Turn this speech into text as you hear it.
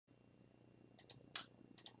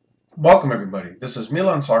Welcome everybody. This is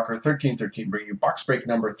Milansoccer1313 bringing you box break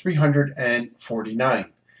number 349.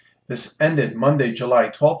 This ended Monday, July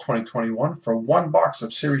 12, 2021 for one box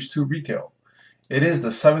of Series 2 retail. It is the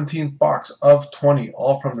 17th box of 20,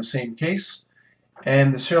 all from the same case.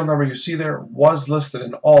 And the serial number you see there was listed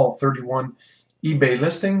in all 31 eBay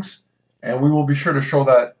listings. And we will be sure to show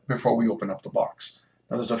that before we open up the box.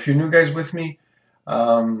 Now there's a few new guys with me.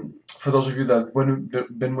 For those of you that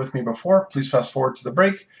have been with me before, please fast forward to the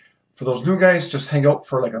break. For those new guys, just hang out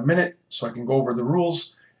for like a minute so I can go over the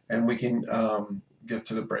rules and we can get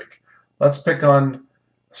to the break. Let's pick on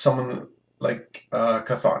someone like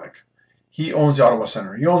Chthonic. He owns the Ottawa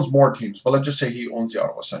Center. He owns more teams, but let's just say he owns the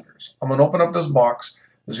Ottawa Senators. I'm going to open up this box.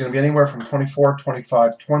 There's going to be anywhere from 24,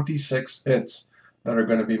 25, 26 hits that are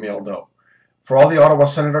going to be mailed out. For all the Ottawa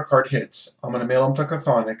Senator card hits, I'm going to mail them to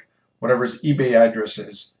Chthonic, whatever his eBay address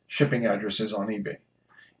is, shipping address is on eBay.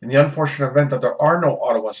 In the unfortunate event that there are no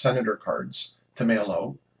Ottawa Senator cards to mail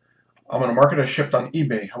out, I'm going to mark it as shipped on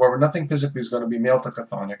eBay. However, nothing physically is going to be mailed to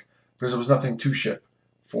Chthonic because there was nothing to ship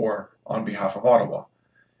for on behalf of Ottawa.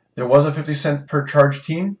 There was a 50-cent per charge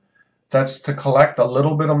team. That's to collect a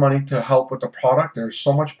little bit of money to help with the product. There's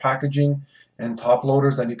so much packaging and top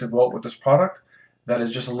loaders that need to go out with this product that is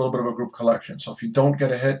just a little bit of a group collection. So if you don't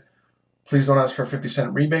get a hit, please don't ask for a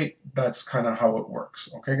 50-cent rebate. That's kind of how it works.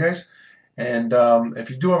 Okay, guys? And if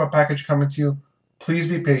you do have a package coming to you, please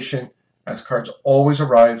be patient as cards always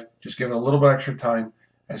arrive. Just give it a little bit extra time,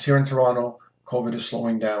 as here in Toronto, COVID is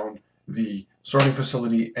slowing down the sorting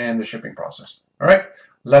facility and the shipping process. All right,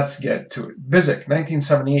 let's get to it. Bizik,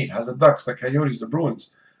 1978, has the Ducks, the Coyotes, the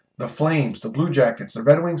Bruins, the Flames, the Blue Jackets, the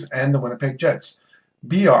Red Wings, and the Winnipeg Jets.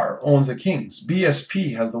 BR owns the Kings.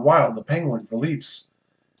 BSP has the Wild, the Penguins, the Leafs,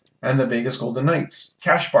 and the Vegas Golden Knights.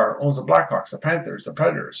 Cash Bar owns the Blackhawks, the Panthers, the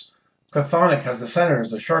Predators. Chthonic has the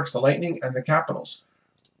Senators, the Sharks, the Lightning, and the Capitals.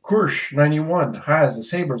 Kursh 91 has the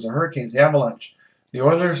Sabres, the Hurricanes, the Avalanche, the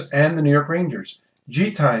Oilers, and the New York Rangers.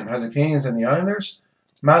 G-Time has the Canadiens and the Islanders.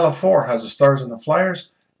 Malafor has the Stars and the Flyers.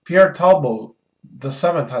 Pierre Talbot, the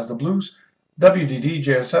 7th, has the Blues. WDD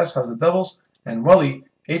JSS has the Devils. And Welly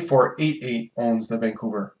 8488 owns the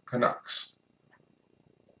Vancouver Canucks.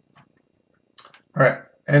 All right,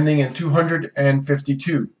 ending in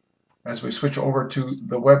 252. As we switch over to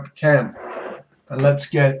the webcam. And let's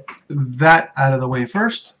get that out of the way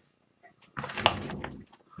first.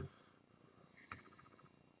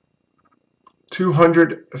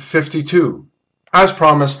 $252, as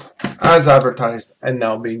promised, as advertised, and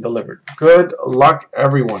now being delivered. Good luck,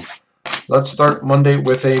 everyone. Let's start Monday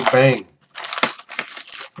with a bang.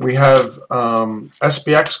 We have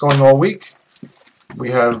SPX going all week. We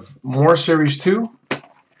have more Series 2.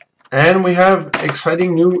 And we have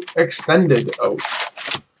exciting new extended out.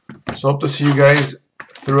 So hope to see you guys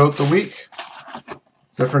throughout the week.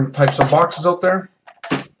 Different types of boxes out there.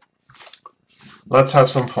 Let's have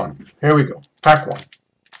some fun. Here we go. Pack 1.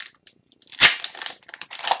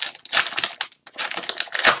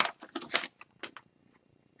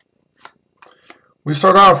 We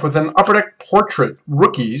start off with an Upper Deck Portrait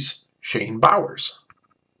Rookies, Shane Bowers,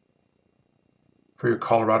 for your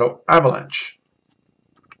Colorado Avalanche.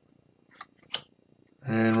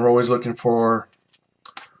 And we're always looking for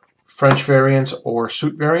French variants or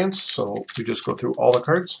suit variants, so we just go through all the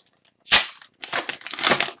cards.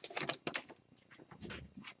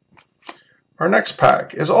 Our next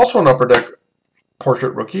pack is also an Upper Deck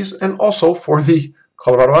Portrait Rookies, and also for the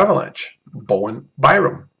Colorado Avalanche, Bowen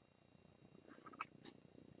Byram.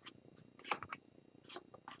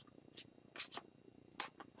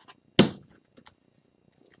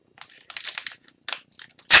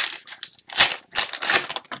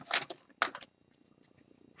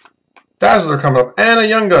 Dazzler coming up, and a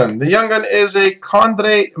Young Gun. The Young Gun is a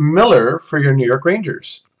Condre Miller for your New York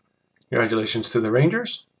Rangers. Congratulations to the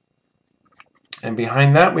Rangers. And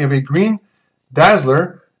behind that, we have a green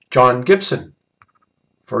Dazzler, John Gibson,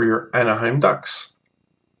 for your Anaheim Ducks.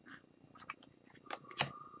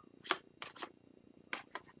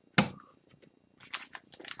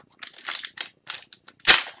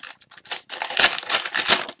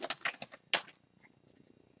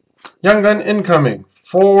 Young Gun incoming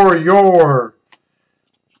for your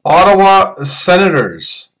Ottawa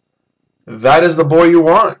Senators. That is the boy you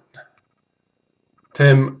want,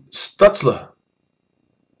 Tim Stutzla.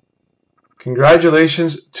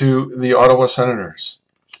 Congratulations to the Ottawa Senators.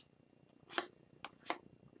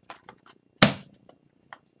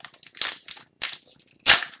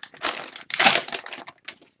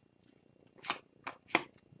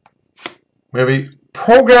 We have a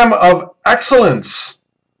Program of Excellence.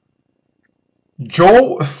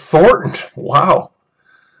 Joe Thornton. Wow.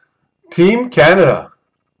 Team Canada.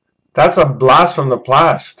 That's a blast from the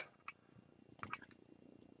past.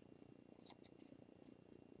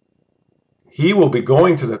 He will be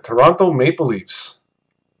going to the Toronto Maple Leafs.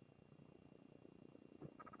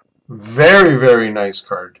 Very, very nice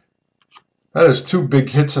card. That is 2 big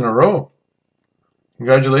hits in a row.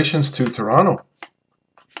 Congratulations to Toronto.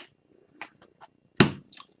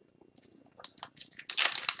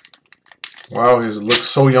 Wow, he looks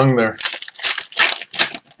so young there.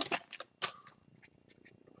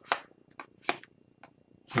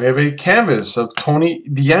 We have a canvas of Tony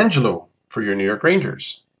DeAngelo for your New York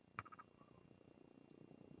Rangers.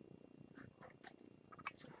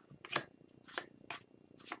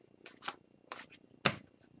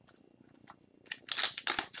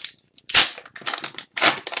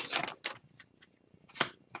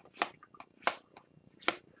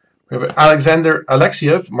 We have Alexander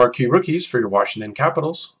Alexiev, marquee rookies for your Washington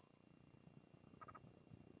Capitals.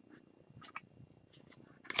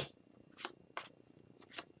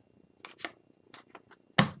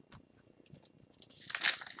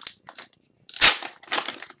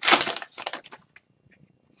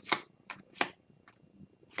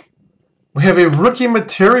 We have a rookie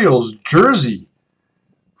materials jersey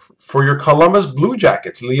for your Columbus Blue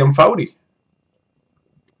Jackets, Liam Foudy.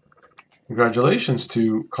 Congratulations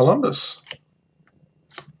to Columbus.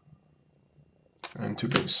 And 2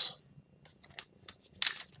 base.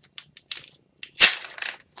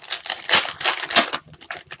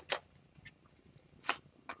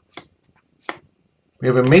 We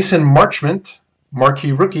have a Mason Marchment,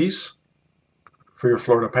 marquee rookies for your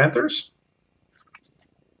Florida Panthers.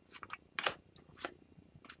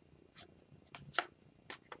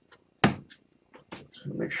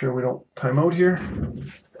 So make sure we don't time out here.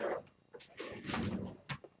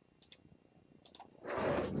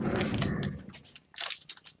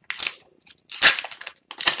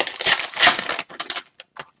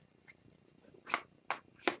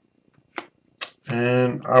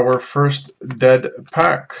 And our first dead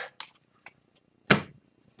pack,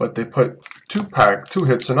 but they put 2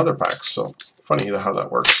 hits in other packs, so funny how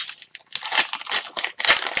that works.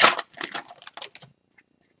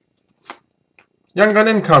 Young gun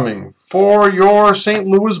incoming for your St.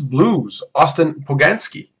 Louis Blues, Austin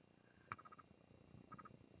Poganski.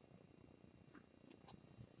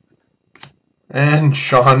 And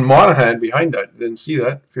Sean Monahan behind that. Didn't see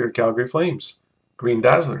that for your Calgary Flames, Green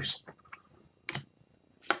Dazzlers.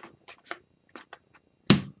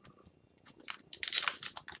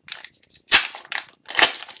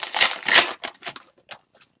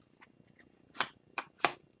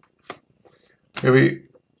 Maybe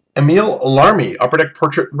Emil Larmy, Upper Deck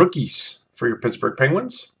Portrait Rookies for your Pittsburgh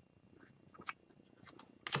Penguins.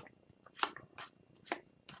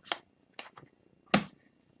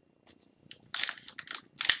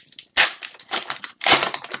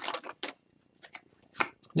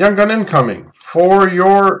 Young gun incoming for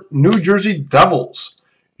your New Jersey Devils,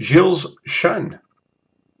 Gilles Shun.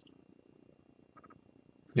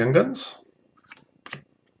 Young Guns.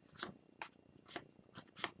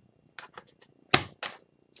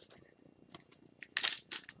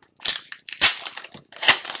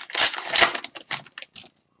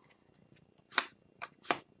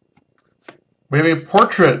 We have a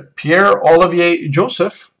portrait, Pierre-Olivier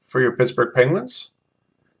Joseph for your Pittsburgh Penguins.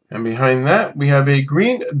 And behind that, we have a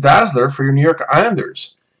green Dazzler for your New York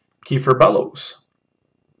Islanders, Kiefer Bellows.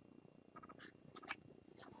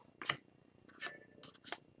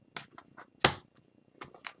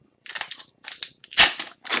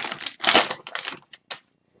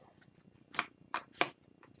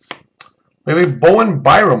 We have a Bowen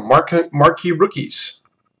Byram, marquee rookies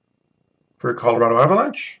for Colorado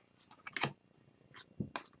Avalanche.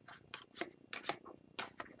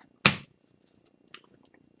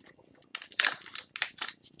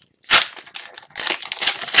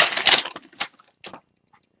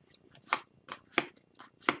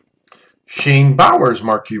 Shane Bowers,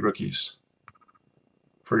 marquee rookies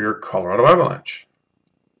for your Colorado Avalanche.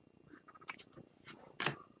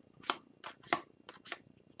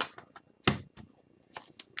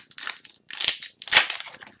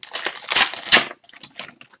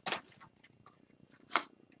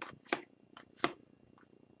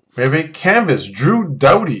 We have a canvas, Drew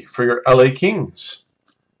Doughty for your LA Kings.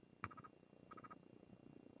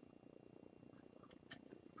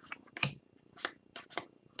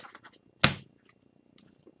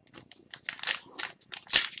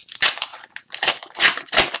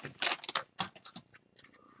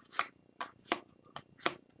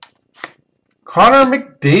 Connor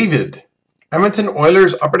McDavid, Edmonton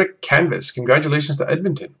Oilers Upper Deck Canvas. Congratulations to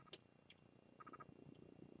Edmonton.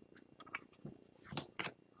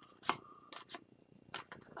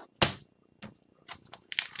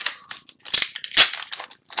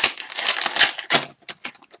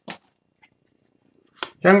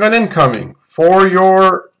 Young gun incoming for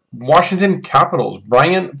your Washington Capitals,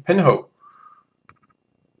 Brian Pinho.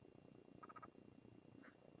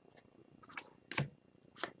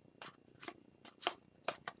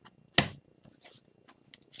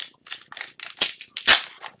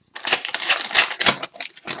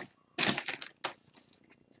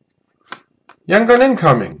 Young gun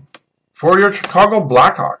incoming for your Chicago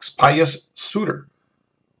Blackhawks, Pius Suter.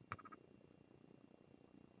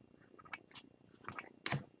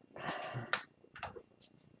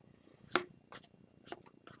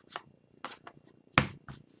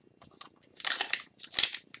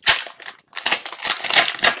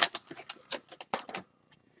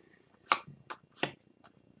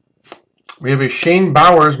 We have a Shane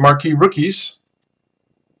Bowers Marquee Rookies.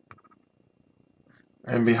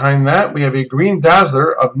 And behind that, we have a Green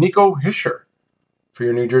Dazzler of Nico Hischier for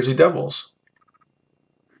your New Jersey Devils.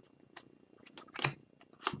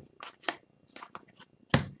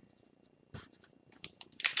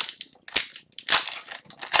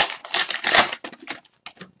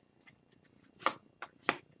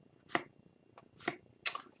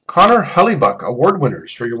 Connor Hellebuck Award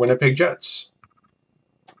winners for your Winnipeg Jets.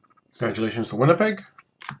 Congratulations to Winnipeg.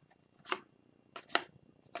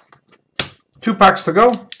 2 packs to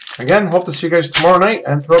go. Again, hope to see you guys tomorrow night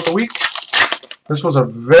and throughout the week. This was a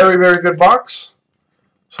very, very good box.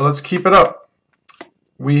 So let's keep it up.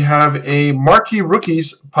 We have a Marquee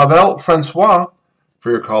Rookies Pavel Francois for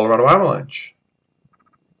your Colorado Avalanche.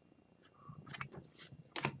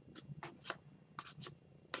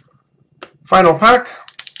 Final pack.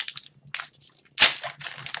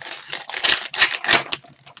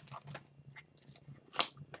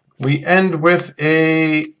 We end with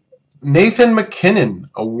a Nathan McKinnon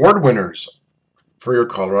Award winners for your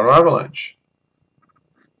Colorado Avalanche.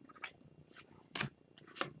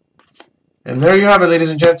 And there you have it,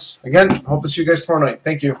 ladies and gents. Again, hope to see you guys tomorrow night.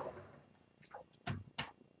 Thank you.